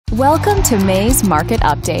Welcome to May's Market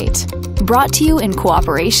Update, brought to you in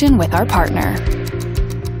cooperation with our partner.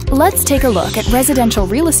 Let's take a look at residential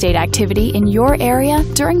real estate activity in your area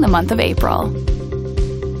during the month of April.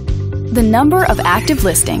 The number of active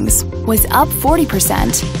listings was up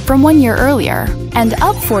 40% from 1 year earlier and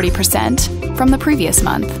up 40% from the previous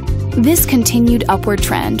month. This continued upward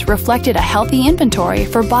trend reflected a healthy inventory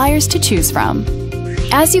for buyers to choose from.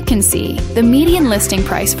 As you can see, the median listing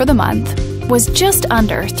price for the month was just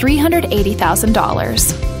under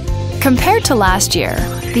 $380,000. Compared to last year,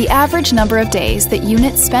 the average number of days that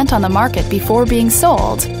units spent on the market before being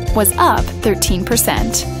sold was up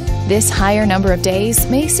 13%. This higher number of days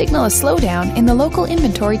may signal a slowdown in the local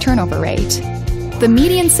inventory turnover rate. The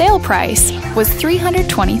median sale price was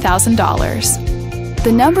 $320,000.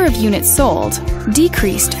 The number of units sold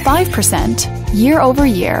decreased 5% year over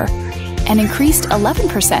year and increased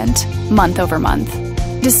 11% month over month.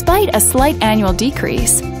 Despite a slight annual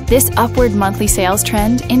decrease, this upward monthly sales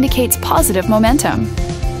trend indicates positive momentum.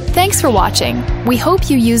 Thanks for watching. We hope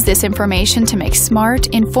you use this information to make smart,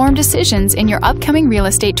 informed decisions in your upcoming real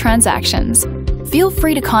estate transactions. Feel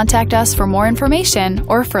free to contact us for more information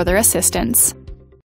or further assistance.